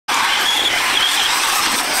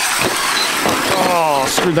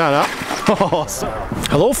screwed that up.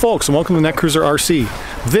 Hello folks, and welcome to Netcruzer RC.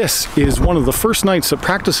 This is one of the first nights that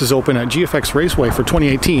practice is open at GFX Raceway for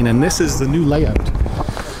 2018, and this is the new layout.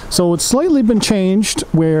 So it's slightly been changed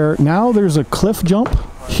where now there's a cliff jump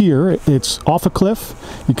here. It's off a cliff.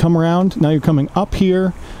 You come around, now you're coming up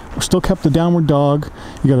here. We still kept the downward dog.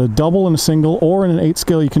 You got a double and a single, or in an 8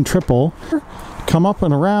 scale you can triple. Come up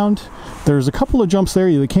and around. There's a couple of jumps there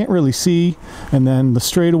you can't really see, and then the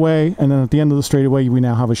straightaway, and then at the end of the straightaway we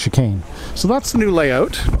now have a chicane. So that's the new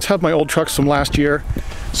layout. Let's have my old trucks from last year.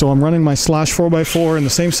 So I'm running my Slash 4x4 in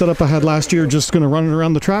the same setup I had last year, just going to run it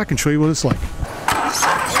around the track and show you what it's like.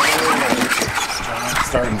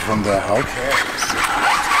 Starting from the house.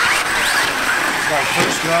 My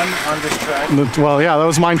first run on this track. Well, yeah, that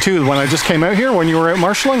was mine too. When I just came out here, when you were out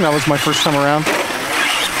marshalling, that was my first time around.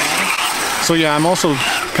 So yeah, I'm also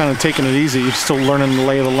kind of taking it easy, still learning the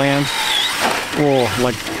lay of the land. Oh,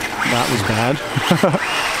 like, that was bad.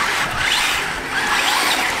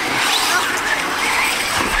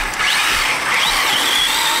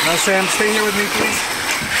 Now Sam, stay here with me, please.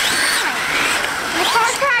 The car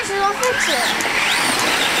crashes, I'll fix it.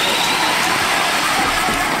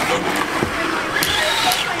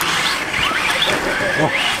 Oh.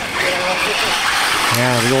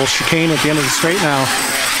 Yeah, the old chicane at the end of the straight now.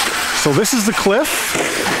 So this is the cliff.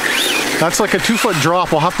 That's like a 2-foot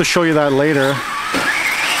drop. I'll have to show you that later.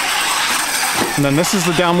 And then this is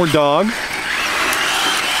the downward dog.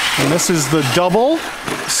 And this is the double,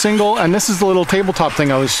 single, and this is the little tabletop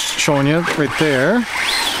thing I was showing you right there.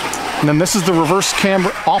 And then this is the reverse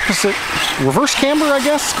camber, reverse camber, I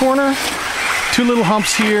guess, corner. 2 little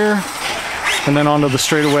humps here, and then onto the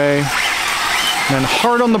straightaway. And then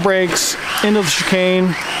hard on the brakes, into the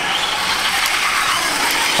chicane,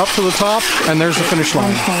 up to the top, and there's the finish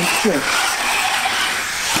line.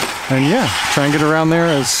 And yeah, try and get around there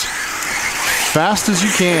as fast as you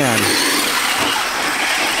can.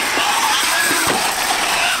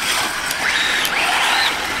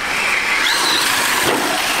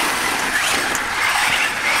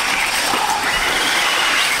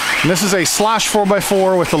 And this is a Slash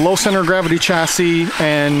 4x4 with a low center of gravity chassis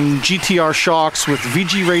and GTR shocks with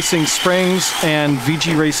VG Racing springs and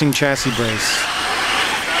VG Racing chassis brace.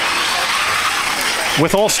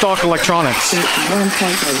 With all stock electronics.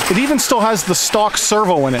 It even still has the stock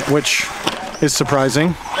servo in it, which is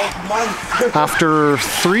surprising. After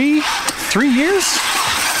three years?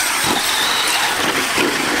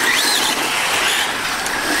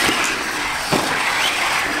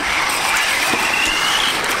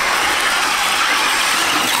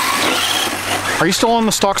 Are you still on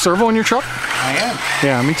the stock servo in your truck? I am.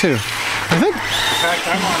 Yeah, me too. I think. In fact,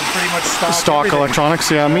 I'm on pretty much stock Stock electronics,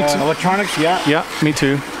 yeah, me too. Electronics, yeah. Yeah, me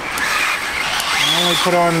too. I only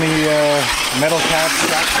put on the metal caps.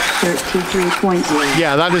 33.0.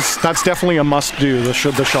 Yeah, that's definitely a must do, the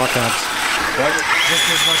shock caps. But just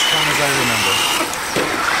as much fun as I remember.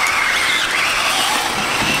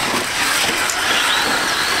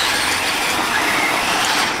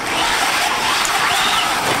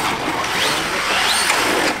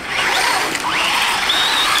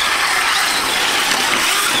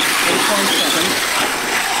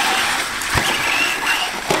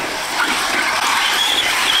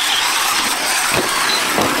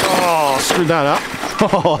 Oh, screwed that up.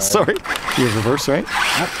 Oh, sorry. You have reverse, right?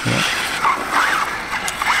 Yep. Yeah.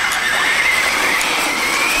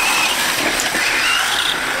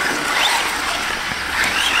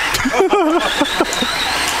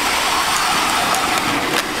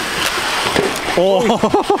 Oh,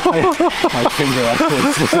 my finger up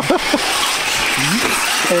close.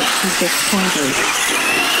 36.8.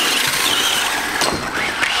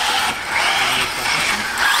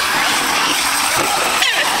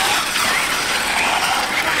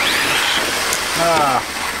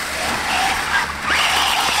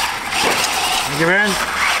 Thank you, man.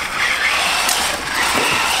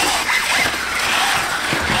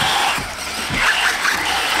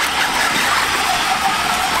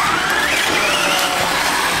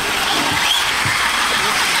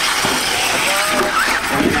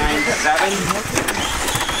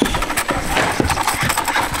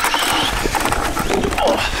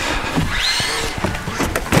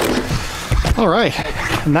 all right.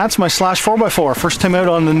 And that's my Slash 4x4, first time out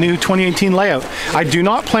on the new 2018 layout. I do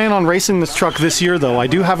not plan on racing this truck this year though. I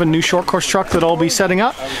do have a new short course truck that I'll be setting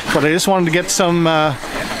up, but I just wanted to get some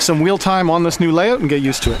wheel time on this new layout and get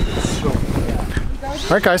used to it.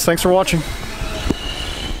 All right guys, thanks for watching.